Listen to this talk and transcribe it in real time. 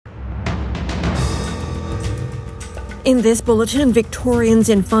In this bulletin, Victorians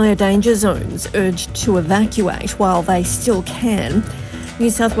in fire danger zones urged to evacuate while they still can.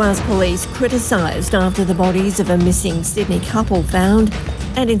 New South Wales Police criticised after the bodies of a missing Sydney couple found.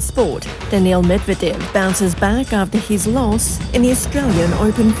 And in sport, Danill Medvedev bounces back after his loss in the Australian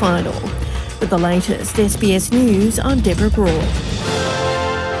Open final. With the latest SBS News, I'm Deborah Broad.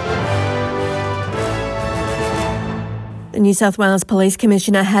 The New South Wales Police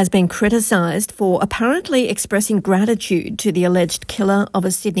Commissioner has been criticised for apparently expressing gratitude to the alleged killer of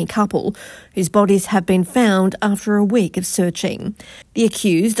a Sydney couple whose bodies have been found after a week of searching. The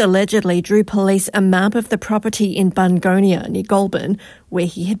accused allegedly drew police a map of the property in Bungonia near Goulburn, where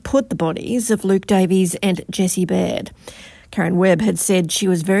he had put the bodies of Luke Davies and Jessie Baird. Karen Webb had said she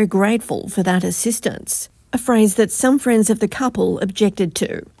was very grateful for that assistance, a phrase that some friends of the couple objected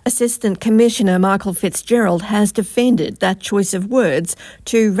to. Assistant Commissioner Michael Fitzgerald has defended that choice of words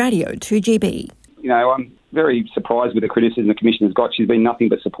to Radio 2GB. You know, I'm very surprised with the criticism the Commissioner's got. She's been nothing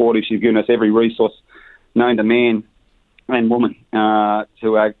but supportive. She's given us every resource known to man and woman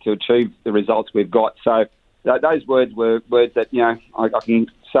to achieve the results we've got. So those words were words that, you know, I can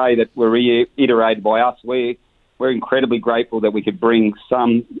say that were reiterated by us. We're incredibly grateful that we could bring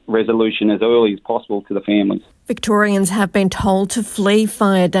some resolution as early as possible to the families. Victorians have been told to flee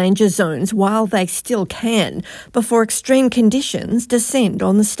fire danger zones while they still can before extreme conditions descend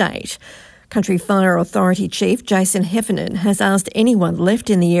on the state. Country Fire Authority Chief Jason Heffernan has asked anyone left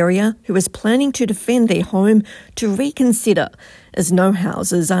in the area who is planning to defend their home to reconsider, as no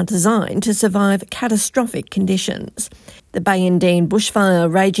houses are designed to survive catastrophic conditions. The Bayendine bushfire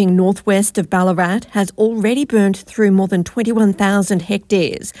raging northwest of Ballarat has already burnt through more than 21,000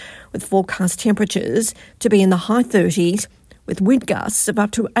 hectares, with forecast temperatures to be in the high 30s, with wind gusts of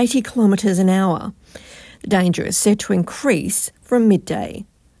up to 80 kilometres an hour. The danger is set to increase from midday.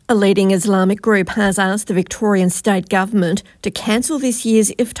 A leading Islamic group has asked the Victorian state government to cancel this year's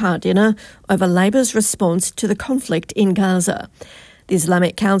iftar dinner over Labor's response to the conflict in Gaza. The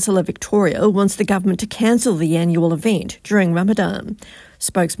Islamic Council of Victoria wants the government to cancel the annual event during Ramadan.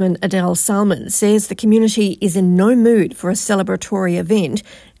 Spokesman Adele Salman says the community is in no mood for a celebratory event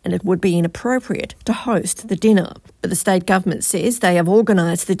and it would be inappropriate to host the dinner. But the state government says they have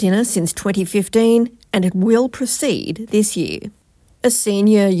organised the dinner since 2015 and it will proceed this year. A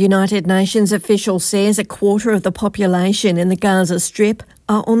senior United Nations official says a quarter of the population in the Gaza Strip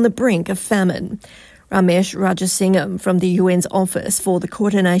are on the brink of famine. Ramesh Rajasingham from the UN's Office for the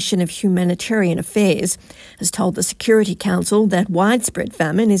Coordination of Humanitarian Affairs has told the Security Council that widespread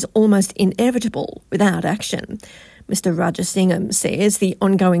famine is almost inevitable without action. Mr Rajasingham says the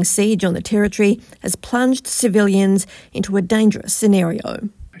ongoing siege on the territory has plunged civilians into a dangerous scenario.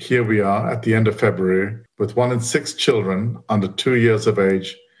 Here we are at the end of February with 1 in 6 children under 2 years of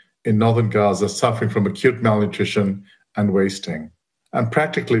age in northern Gaza suffering from acute malnutrition and wasting. And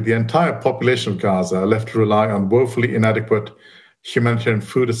practically the entire population of Gaza are left to rely on woefully inadequate humanitarian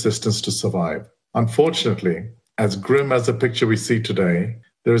food assistance to survive. Unfortunately, as grim as the picture we see today,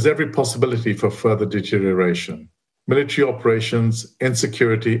 there is every possibility for further deterioration. Military operations,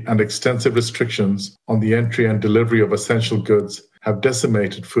 insecurity, and extensive restrictions on the entry and delivery of essential goods have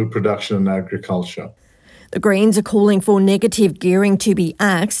decimated food production and agriculture. The Greens are calling for negative gearing to be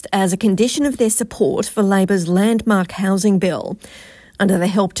axed as a condition of their support for Labor's landmark housing bill. Under the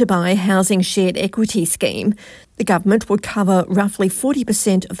Help to Buy Housing Shared Equity scheme, the government would cover roughly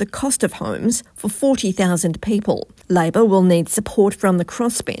 40% of the cost of homes for 40,000 people. Labor will need support from the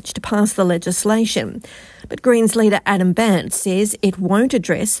crossbench to pass the legislation. But Greens leader Adam Bandt says it won't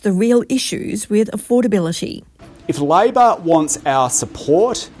address the real issues with affordability. If Labor wants our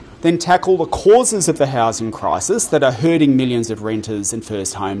support, then tackle the causes of the housing crisis that are hurting millions of renters and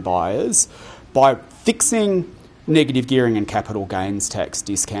first home buyers by fixing negative gearing and capital gains tax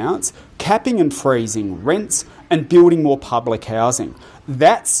discounts, capping and freezing rents and building more public housing.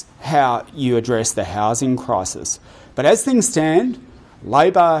 That's how you address the housing crisis. But as things stand,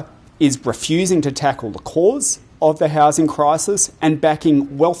 Labor is refusing to tackle the cause of the housing crisis and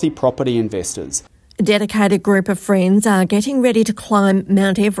backing wealthy property investors. A dedicated group of friends are getting ready to climb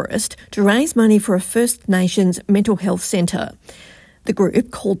Mount Everest to raise money for a First Nations mental health centre. The group,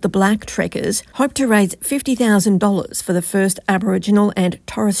 called the Black Trekkers, hope to raise $50,000 for the first Aboriginal and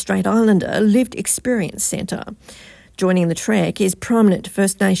Torres Strait Islander lived experience centre. Joining the trek is prominent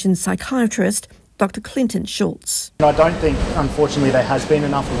First Nations psychiatrist Dr. Clinton Schultz. I don't think, unfortunately, there has been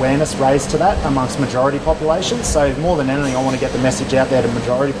enough awareness raised to that amongst majority populations. So more than anything, I want to get the message out there to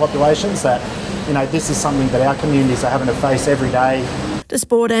majority populations that, you know, this is something that our communities are having to face every day. The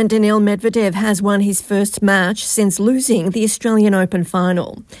sport and Danill Medvedev has won his first match since losing the Australian Open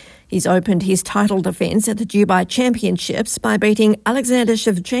final. He's opened his title defence at the Dubai Championships by beating Alexander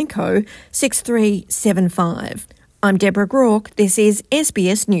Shevchenko 6-3, 7-5. I'm Deborah Groark. This is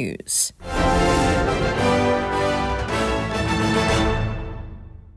SBS News.